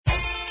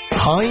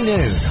High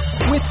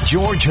Noon with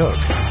George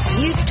Hook.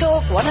 News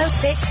Talk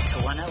 106 to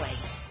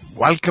 108.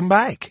 Welcome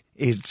back.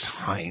 It's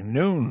High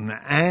Noon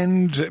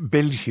and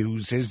Bill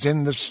Hughes is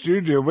in the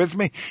studio with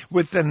me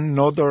with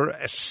another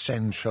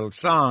essential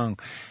song.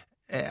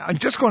 I'm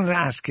just going to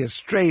ask you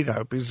straight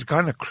out because it's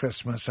kind of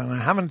Christmas and I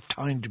haven't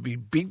time to be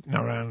beating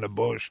around the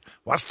bush.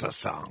 What's the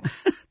song?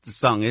 The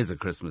song is a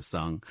Christmas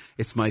song.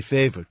 It's my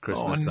favourite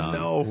Christmas song.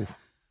 No.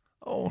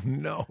 Oh,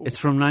 no. It's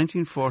from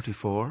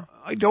 1944.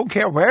 I don't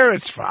care where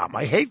it's from.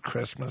 I hate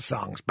Christmas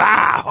songs.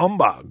 Bah,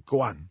 humbug. Go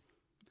on.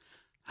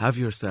 Have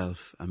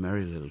Yourself a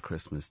Merry Little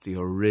Christmas, the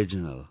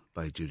original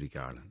by Judy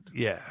Garland.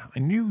 Yeah, I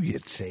knew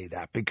you'd say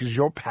that because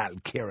your pal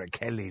Ciara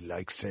Kelly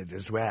likes it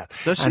as well.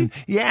 Does she? And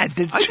yeah, I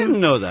didn't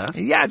know that.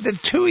 Yeah, the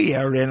two of you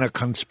are in a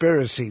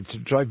conspiracy to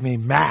drive me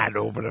mad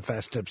over the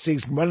festive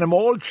season. When I'm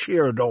all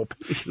cheered up,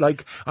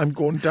 like I'm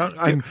going down,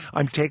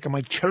 I'm taking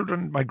my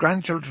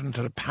grandchildren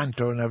to the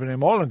panto and everything.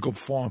 I'm all in good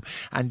form,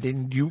 and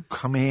then you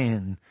come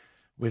in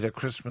with a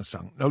Christmas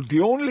song. Now, the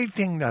only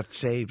thing that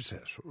saves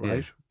it,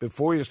 right,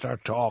 before you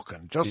start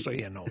talking, just so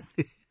you know,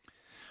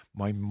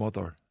 my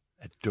mother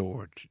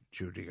adored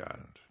Judy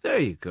Garland. There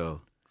you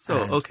go. So,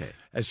 okay.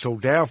 And so,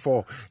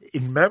 therefore,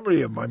 in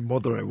memory of my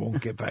mother, I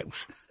won't give out.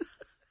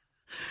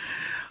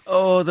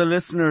 Oh, the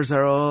listeners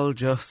are all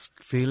just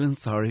feeling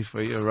sorry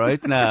for you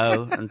right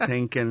now and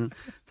thinking,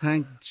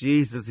 thank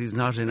Jesus he's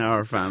not in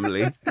our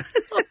family.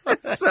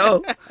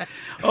 So,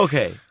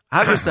 okay.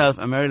 Have Yourself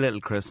a Merry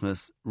Little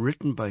Christmas,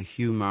 written by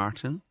Hugh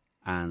Martin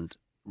and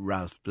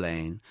Ralph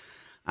Blaine,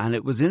 and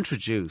it was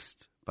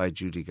introduced by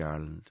Judy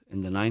Garland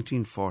in the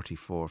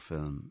 1944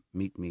 film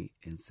Meet Me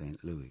in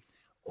St. Louis.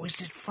 Oh,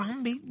 is it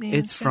from Meet Me in St. Louis?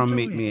 It's from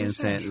Meet Me in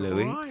St.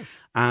 Louis, right?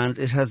 And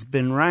it has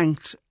been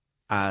ranked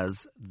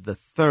as the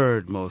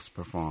third most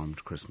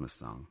performed Christmas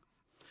song.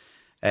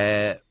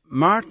 Hugh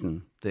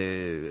Martin,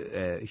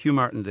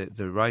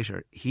 the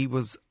writer, he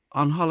was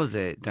on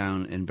holiday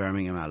down in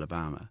Birmingham,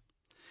 Alabama,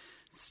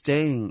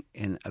 staying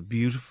in a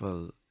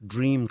beautiful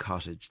dream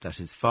cottage that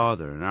his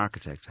father, an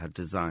architect, had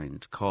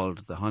designed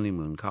called the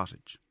Honeymoon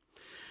Cottage.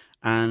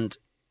 And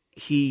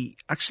he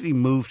actually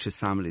moved his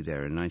family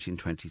there in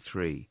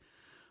 1923.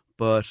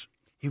 But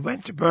he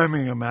went to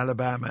Birmingham,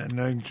 Alabama in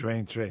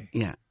 1923.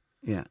 Yeah,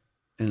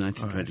 in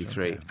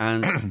 1923. Right, okay.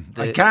 And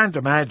I can't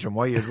imagine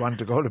why you'd want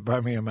to go to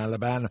Birmingham,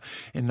 Alabama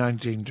in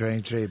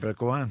 1923, but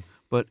go on.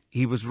 But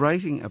he was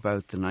writing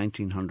about the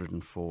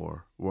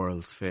 1904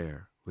 World's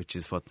Fair, which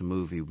is what the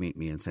movie Meet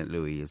Me in St.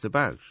 Louis is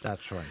about.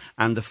 That's right.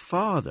 And the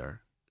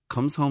father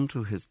comes home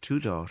to his two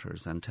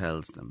daughters and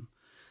tells them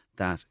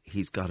that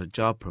he's got a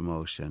job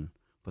promotion,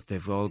 but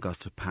they've all got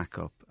to pack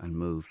up and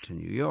move to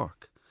New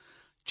York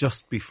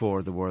just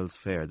before the World's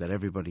Fair that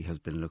everybody has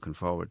been looking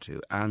forward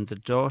to. And the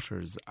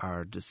daughters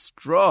are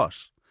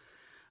distraught.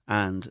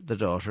 And the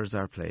daughters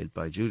are played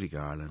by Judy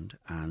Garland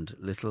and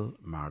little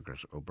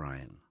Margaret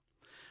O'Brien.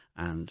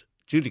 And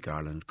Judy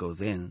Garland goes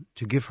in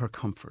to give her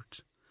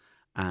comfort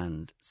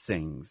and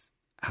sings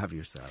Have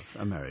Yourself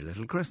a Merry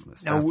Little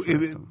Christmas. Now,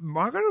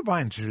 Margaret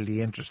O'Brien's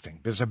really interesting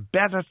because I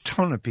bet a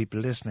ton of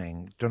people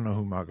listening don't know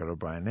who Margaret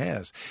O'Brien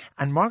is.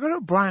 And Margaret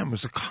O'Brien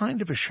was a kind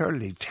of a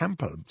Shirley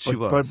Temple,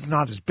 but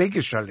not as big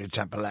as Shirley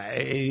Temple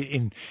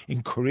in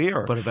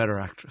career. But a better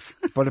actress.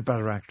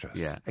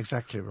 Yeah.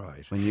 Exactly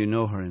right. When you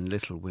know her in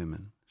Little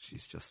Women,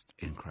 she's just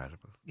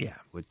incredible. Yeah.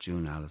 With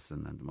June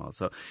Allison and them all.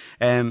 So,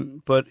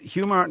 but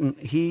Hugh Martin,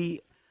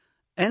 he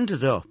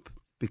ended up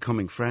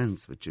becoming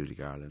friends with Judy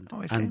Garland.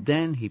 Oh, I see. And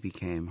then he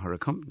became her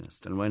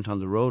accompanist and went on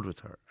the road with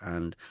her.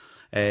 And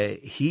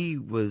he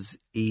was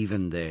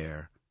even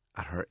there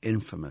at her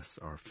infamous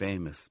or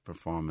famous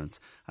performance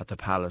at the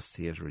Palace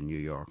Theatre in New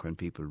York when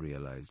people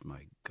realised,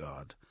 my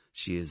God,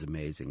 she is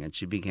amazing. And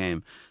she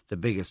became the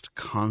biggest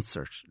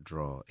concert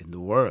draw in the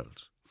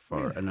world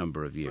for a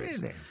number of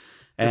years. Really?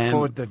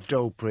 Before the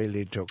dope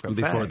really took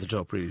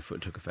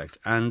effect.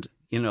 And,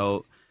 you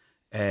know,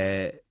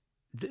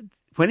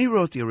 when he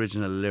wrote the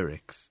original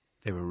lyrics,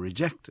 they were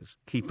rejected.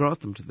 He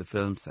brought them to the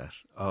film set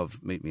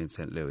of Meet Me in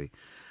St. Louis.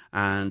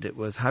 And it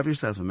was, Have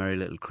Yourself a Merry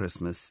Little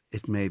Christmas,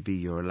 it may be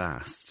your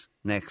last.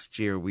 Next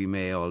year we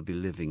may all be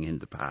living in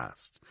the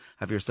past.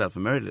 Have yourself a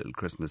merry little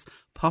Christmas,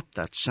 pop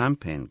that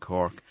champagne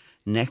cork.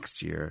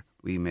 Next year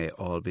we may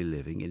all be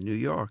living in New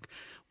York.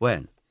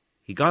 When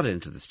he got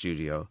into the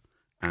studio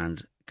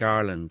and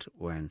Garland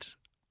went,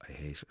 I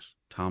hate it.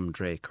 Tom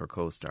Drake, her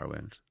co-star,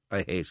 went,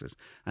 I hate it.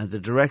 And the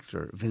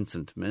director,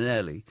 Vincent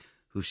Minnelli,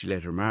 who she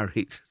later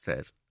married,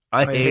 said,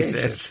 I hate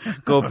it.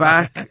 Go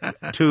back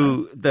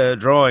to the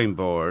drawing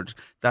board.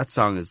 That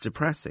song is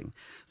depressing.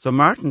 So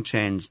Martin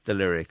changed the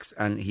lyrics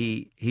and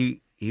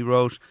he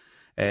wrote,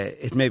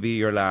 it may be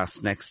your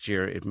last. Next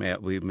year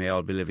we may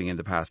all be living in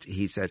the past.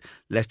 He said,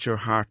 let your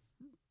heart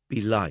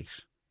be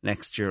light.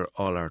 Next year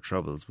all our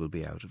troubles will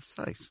be out of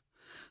sight.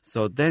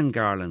 So then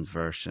Garland's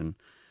version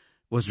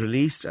was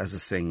released as a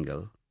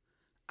single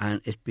and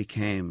it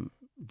became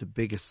the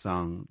biggest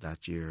song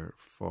that year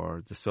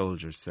for the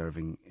soldiers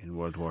serving in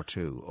World War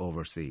II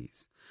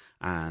overseas,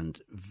 and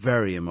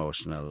very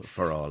emotional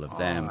for all of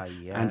them.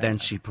 Yeah. And then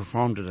she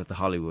performed it at the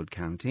Hollywood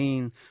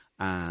Canteen,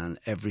 and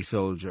every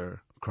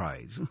soldier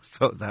cried.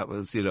 So that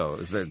was, you know, it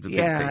was the big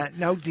thing.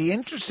 Now, the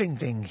interesting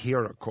thing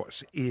here, of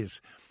course, is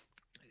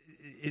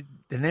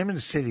the name of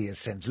the city is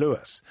St.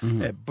 Louis,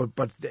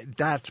 but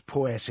that's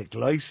poetic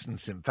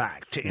license, in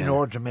fact, in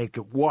order to make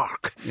it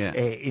work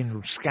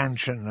in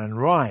scansion and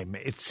rhyme.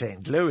 It's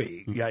St.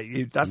 Louis.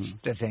 That's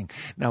the thing.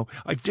 Now,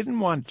 I didn't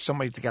want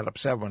somebody to get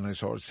upset when I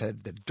sort of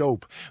said the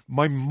dope.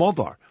 My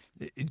mother,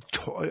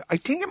 I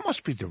think it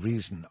must be the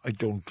reason I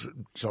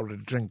don't sort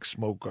of drink,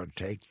 smoke or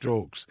take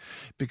drugs,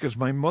 because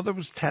my mother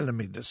was telling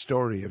me the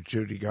story of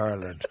Judy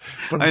Garland.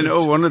 I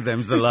know one of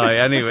them's a lie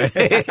anyway.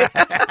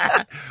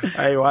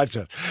 Hey, watch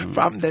it.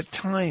 From the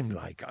time,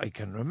 like, I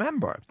can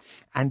remember.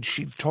 And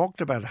she talked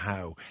about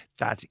how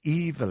that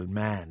evil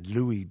man,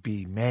 Louis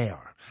B.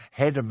 Mayer,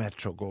 head of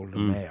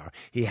Metro-Goldwyn-Mayer,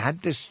 he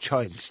had this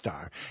child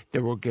star. They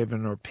were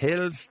giving her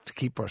pills to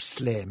keep her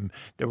slim.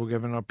 They were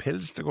giving her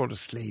pills to go to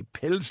sleep,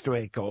 pills to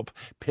wake up,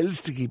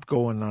 pills to keep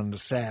going on the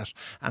set.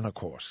 And, of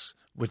course,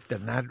 with the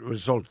net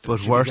result...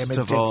 But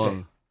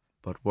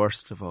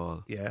worst of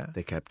all,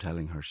 they kept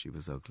telling her she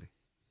was ugly.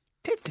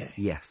 Did they?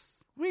 Yes.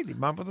 Really?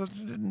 My mother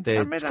didn't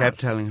tell me that? They kept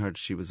telling her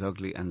she was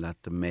ugly and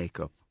that the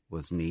makeup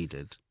was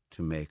needed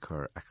to make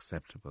her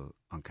acceptable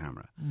on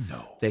camera.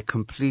 No. They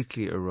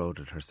completely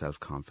eroded her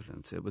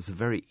self-confidence. It was a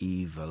very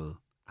evil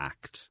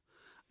act.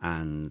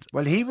 And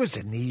well, he was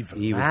an evil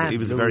man. He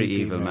was a very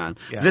evil man.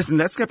 Yeah. Listen,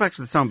 let's get back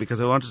to the song,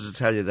 because I wanted to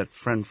tell you that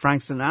Frank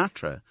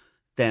Sinatra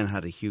then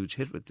had a huge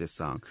hit with this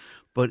song.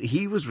 But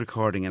he was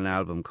recording an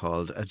album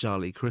called A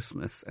Jolly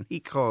Christmas, and he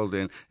called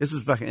in, this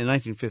was back in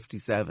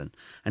 1957,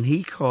 and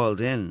he called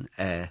in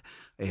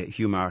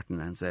Hugh Martin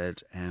and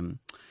said, I'm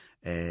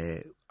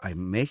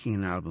making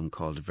an album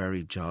called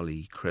Very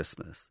Jolly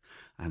Christmas,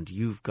 and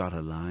you've got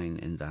a line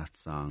in that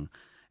song,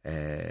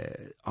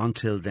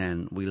 until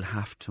then we'll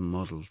have to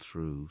muddle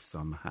through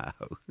somehow.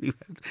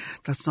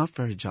 That's not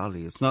very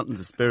jolly. It's not in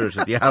the spirit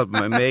of the album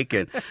I'm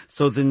making.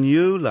 So the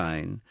new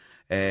line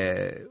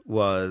it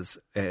was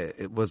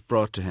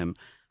brought to him,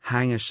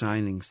 hang a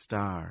shining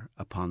star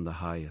upon the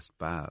highest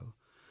bough.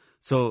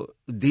 So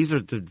these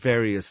are the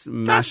various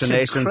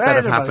machinations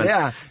that have happened.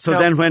 Yeah. So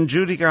then when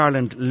Judy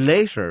Garland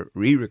later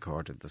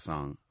re-recorded the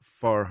song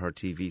for her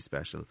TV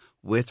special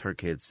with her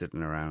kids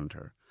sitting around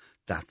her,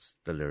 that's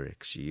the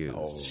lyric she used.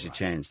 Oh, she right.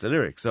 changed the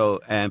lyric. So,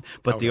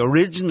 but the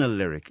original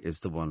lyric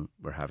is the one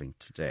we're having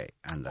today,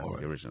 and that's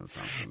the original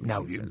song.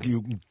 Now,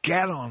 you can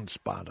get on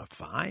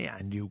Spotify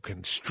and you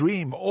can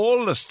stream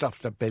all the stuff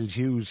that Bill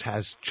Hughes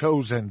has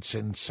chosen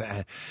since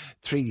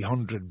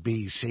 300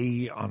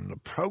 BC on the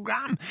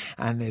programme,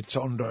 and it's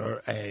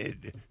under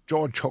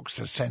George Hook's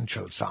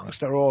Essential Songs.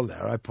 They're all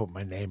there. I put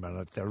my name on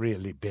it. They're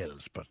really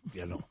Bill's, but,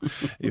 you know,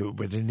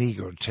 with an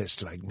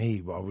egotist like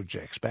me, what would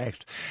you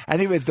expect?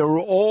 Anyway, they're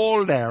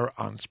all there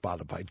on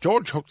Spotify.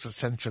 George Hook's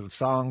Essential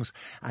Songs,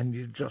 and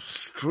you just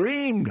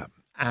stream them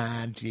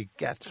and you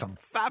get some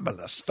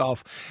fabulous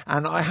stuff.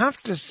 And I have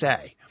to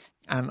say,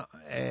 and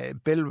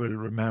Bill will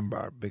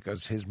remember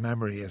because his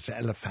memory is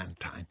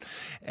elephantine,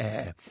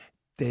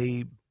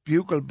 the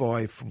Bugle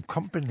Boy from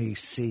Company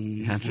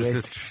C,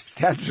 Tantrum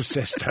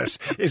Sisters,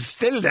 is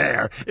still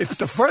there. It's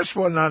the first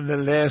one on the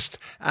list,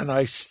 and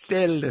I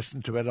still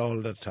listen to it all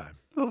the time.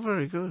 Oh,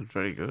 very good,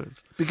 very good.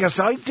 Because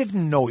I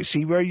didn't know, you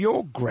see, where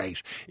you're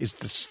great is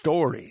the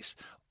stories.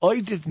 I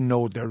didn't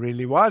know there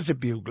really was a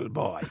bugle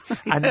boy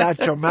and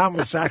that your man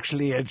was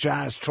actually a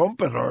jazz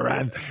trumpeter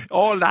and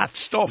all that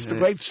stuff, the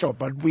great stuff.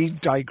 But we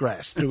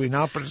digress, doing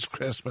Opera's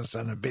Christmas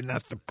and have been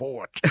at the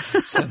port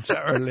since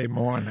early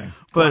morning.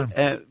 But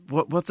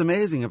what's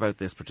amazing about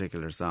this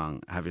particular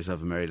song, Have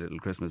Yourself a Merry Little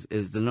Christmas,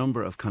 is the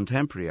number of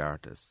contemporary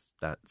artists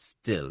that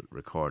still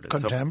recorded.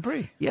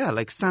 Contemporary? So, yeah,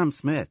 like Sam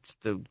Smith,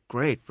 the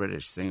great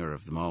British singer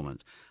of the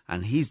moment.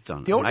 And he's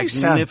done a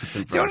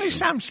magnificent version. The only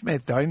Sam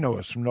Smith I know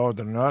is from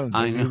Northern Ireland.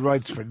 I know. He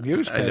writes for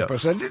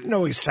newspapers. I didn't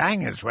know he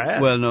sang as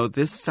well. Well, no,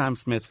 this Sam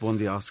Smith won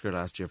the Oscar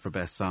last year for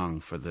Best Song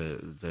for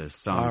the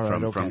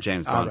song from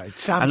James Bond. Right.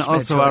 Sam and Smith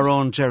also our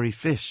own Jerry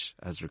Fish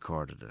has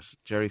recorded it.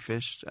 Jerry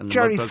Fish. And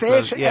Jerry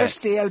Fish? Yeah.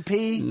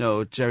 SDLP?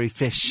 No, Jerry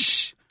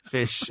Fish.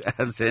 Fish,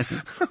 as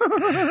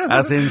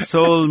in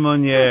Soul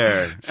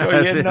Meunier. So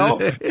you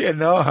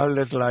know how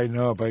little I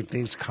know about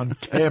these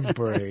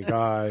contemporary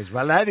guys.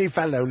 Well, any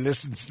fellow who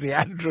listens to the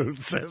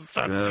Andrews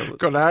system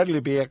could hardly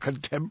be a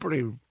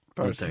contemporary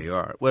person. There you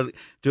are. Well,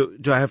 do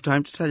I have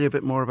time to tell you a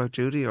bit more about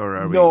Judy, or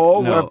are No,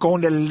 we? we're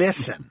going to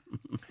listen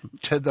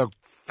to the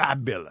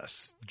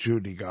fabulous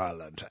Judy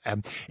Garland.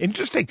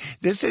 Interesting.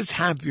 This is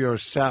Have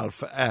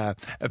Yourself a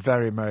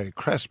Very Merry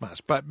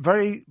Christmas, but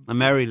a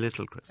Merry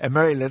Little Christmas. A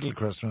Merry Little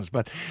Christmas.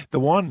 But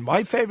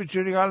my favourite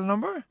Judy Garland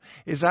number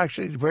is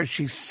actually where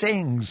she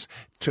sings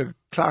to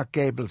Clark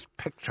Gable's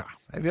Picture.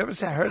 Have you ever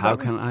heard that? How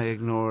can I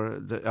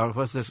ignore or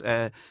was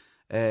it?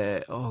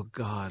 Oh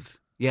God.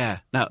 Yeah.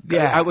 Now,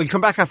 I will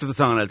come back after the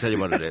song and I'll tell you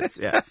what it is.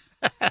 Yeah.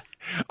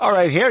 All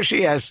right, here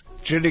she is,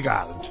 Judy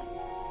Garland.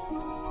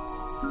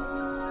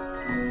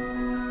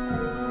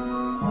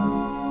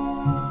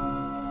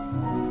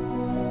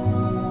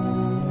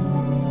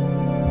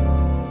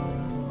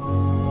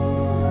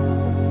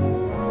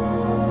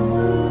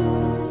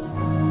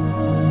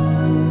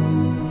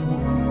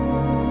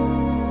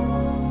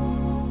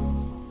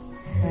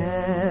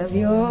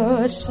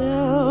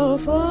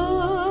 yourself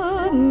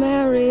a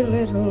merry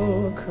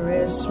little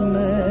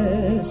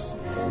Christmas.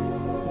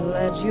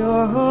 Let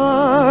your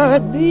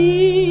heart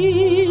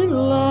be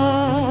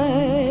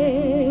light.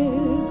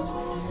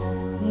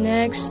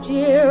 Next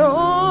year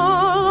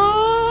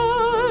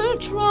all our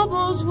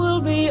troubles will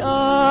be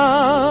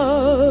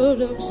out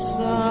of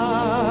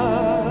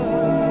sight.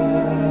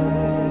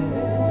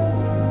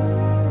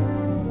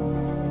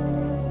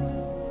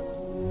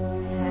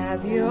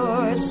 Have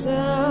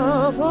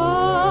yourself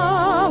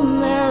a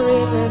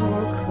merry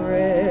little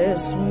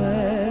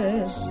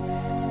Christmas.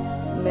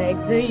 Make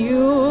the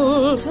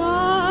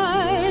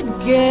Yuletide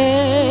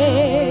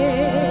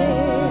gay.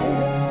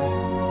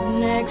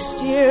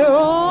 Next year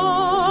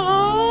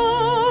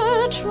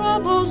all our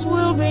troubles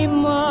will be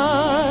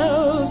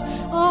miles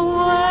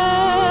away.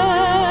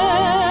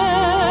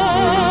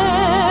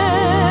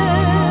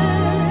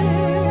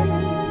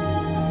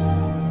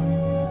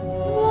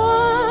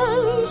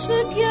 Once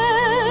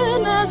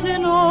again, as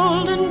in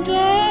olden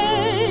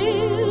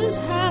days,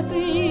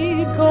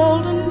 happy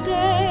golden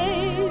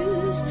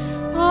days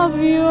of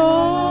yore,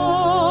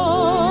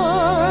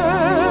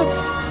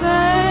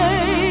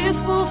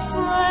 faithful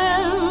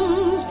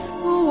friends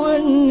who were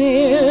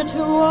near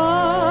to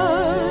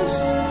us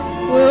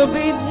will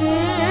be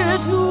dear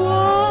to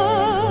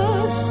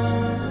us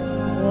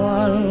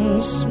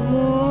once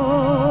more.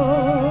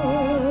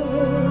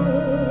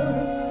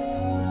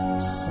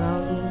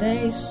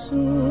 Someday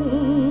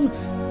soon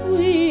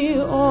we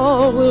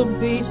all will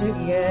be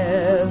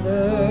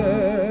together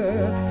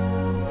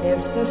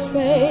if the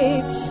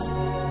fates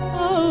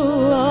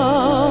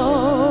allow.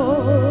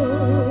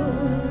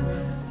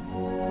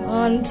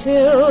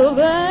 Until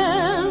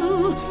then,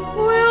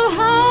 we'll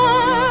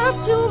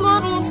have to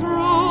muddle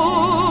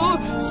through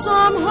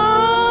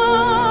somehow.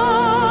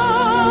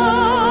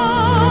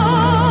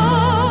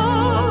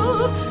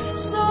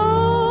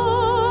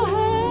 So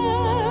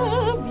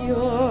have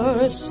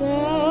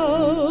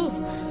yourself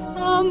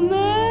a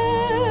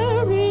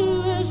merry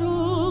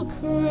little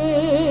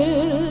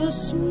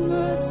Christmas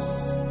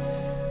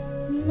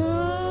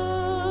now.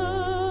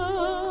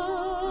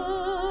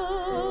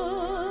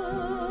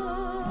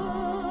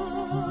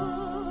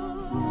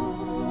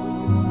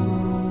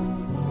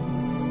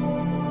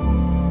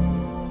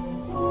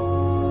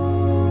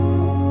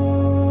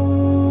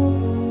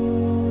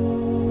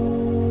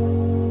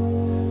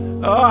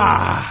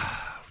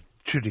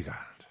 Judy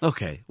Garland.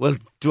 Okay, well,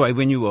 do I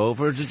win you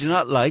over? Did you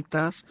not like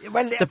that?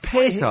 Well, the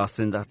pathos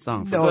in that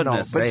song, for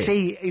goodness but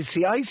sake.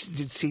 see, I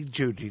did see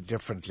Judy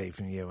differently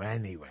from you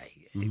anyway.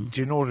 Mm-hmm.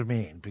 Do you know what I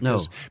mean?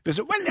 No.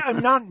 Because, well, I'm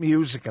not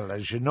musical,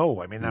 as you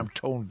know. I mean, I'm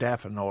tone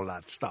deaf and all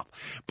that stuff.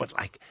 But,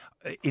 like,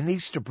 in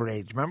Easter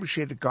Parade, remember she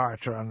had a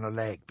garter on her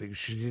leg because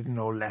she didn't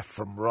know left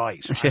from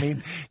right. I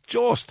mean,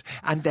 just,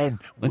 and then...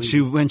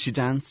 When she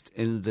danced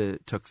in the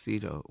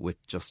tuxedo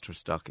with just her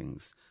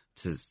stockings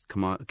to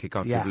come on, kick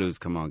off the blues,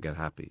 come on, get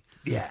happy.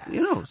 Yeah.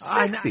 You know,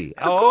 sexy.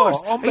 Of course.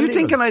 course. Are you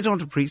thinking I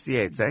don't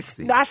appreciate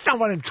sexy? That's not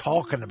what I'm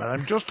talking about.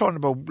 I'm just talking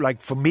about,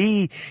 like, for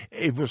me,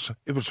 it was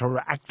her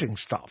acting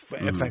stuff.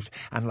 In fact,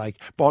 and like,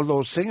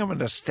 although singing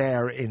with a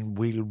stare in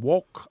We'll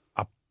Walk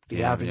Up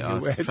the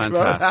Avenue. It's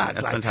fantastic.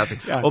 That's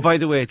fantastic. Yeah. Oh, by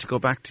the way, to go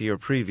back to your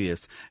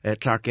previous,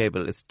 Clark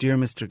Gable, it's Dear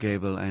Mr.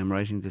 Gable, I am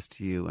writing this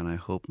to you and I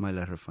hope my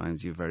letter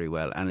finds you very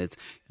well. And it's,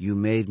 you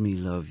made me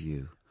love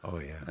you. Oh,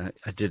 yeah.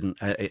 I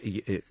didn't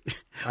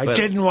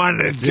want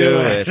to do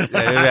it.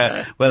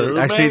 Well,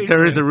 actually,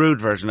 there is a rude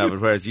version of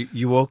it, whereas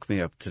you woke me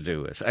up to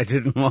do it. I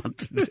didn't want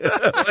to do it.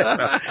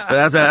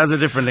 But that's a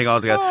different thing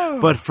altogether.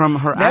 But from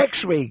her...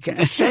 Next week,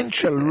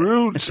 essential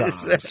rude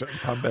songs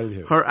from Bill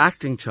Hughes. Her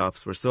acting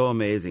chops were so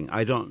amazing.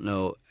 I don't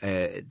know,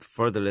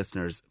 for the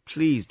listeners,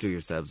 please do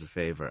yourselves a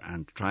favour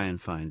and try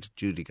and find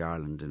Judy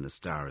Garland in A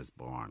Star Is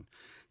Born.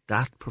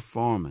 That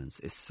performance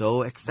is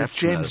so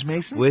exceptional.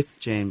 With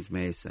James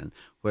Mason,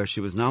 where she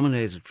was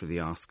nominated for the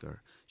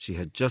Oscar. She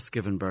had just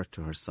given birth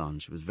to her son.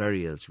 She was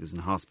very ill. She was in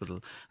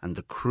hospital. And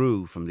the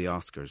crew from the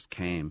Oscars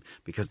came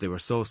because they were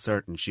so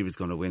certain she was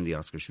going to win the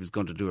Oscar. She was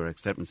going to do her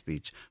acceptance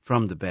speech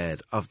from the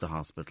bed of the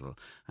hospital.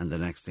 And the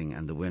next thing,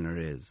 and the winner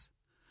is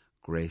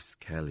Grace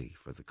Kelly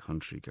for The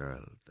Country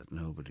Girl that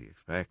nobody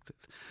expected.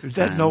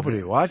 That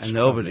nobody watched? And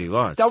nobody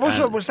watched. That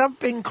was that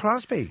Bing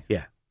Crosby?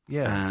 Yeah.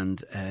 Yeah.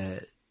 And...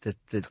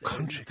 The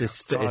country,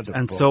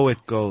 so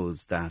it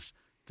goes that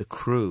the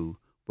crew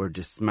were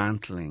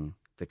dismantling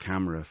the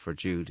camera for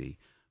Judy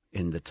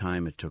in the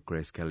time it took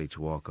Grace Kelly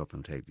to walk up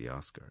and take the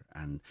Oscar,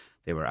 and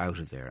they were out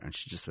of there, and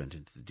she just went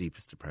into the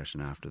deepest depression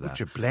after that. Would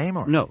you blame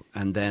her? No,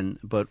 and then,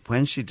 but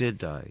when she did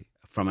die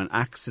from an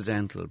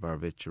accidental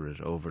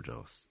barbiturate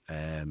overdose,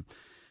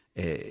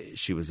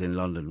 she was in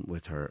London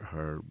with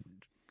her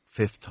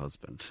fifth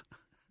husband,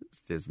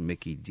 this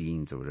Mickey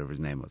Deans or whatever his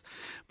name was,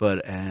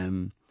 but.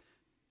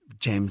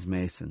 James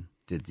Mason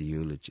did the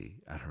eulogy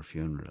at her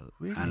funeral,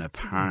 Really? and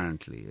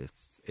apparently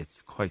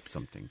it's quite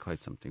something.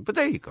 But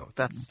there you go.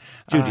 That's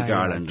Judy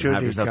Garland. Judy And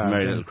have yourself a merry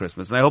Garland. little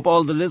Christmas. And I hope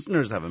all the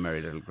listeners have a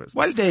merry little Christmas.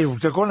 Well, Dave,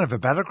 they're going to have a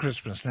better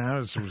Christmas now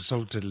as a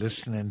result of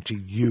listening to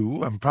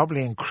you, and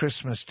probably on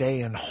Christmas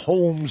Day in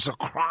homes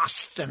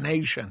across the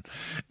nation.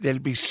 They'll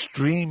be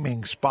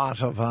streaming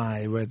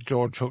Spotify with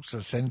George Hook's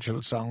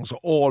Essential Songs,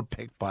 all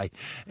picked by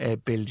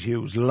Bill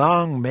Hughes.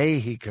 Long may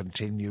he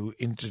continue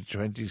into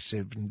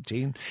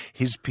 2017.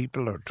 His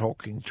people are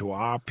talking to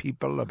our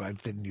people about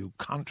the new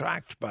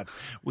contract, but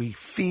we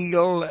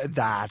feel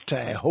that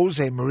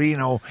Jose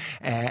Marino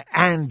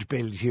and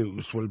Bill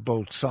Hughes will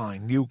both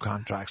sign new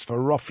contracts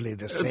for roughly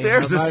the same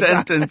There's a amount.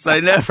 sentence I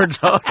never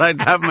thought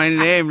I'd have my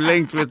name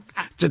linked with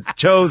the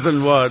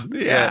chosen one.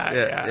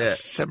 Yeah.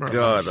 Similar,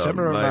 God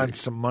similar almighty.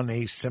 amounts of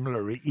money,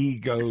 similar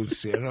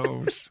egos,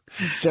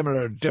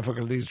 similar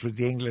difficulties with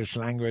the English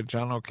language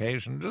on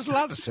occasion. There's a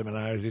lot of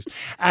similarities.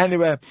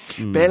 Anyway,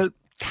 Bill,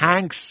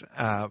 thanks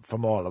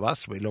from all of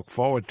us. We look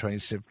forward to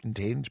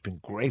 2017. It's been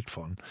great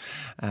fun.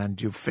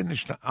 And you've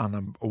finished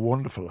on a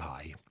wonderful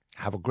high.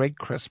 Have a great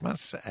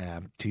Christmas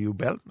to you,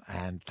 Bill,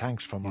 and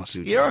thanks from us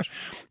too, here. George.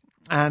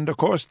 And, of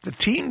course, the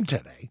team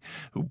today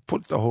who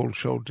put the whole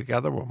show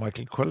together were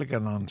Michael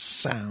Quilligan on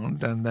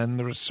sound, and then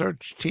the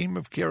research team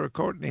of Ciara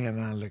Courtney and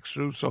Alex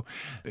Russo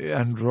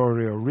and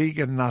Rory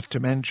O'Regan, not to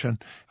mention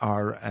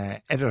our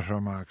editor,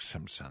 Mark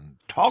Simpson.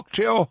 Talk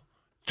to you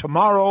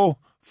tomorrow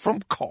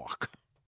from Cork.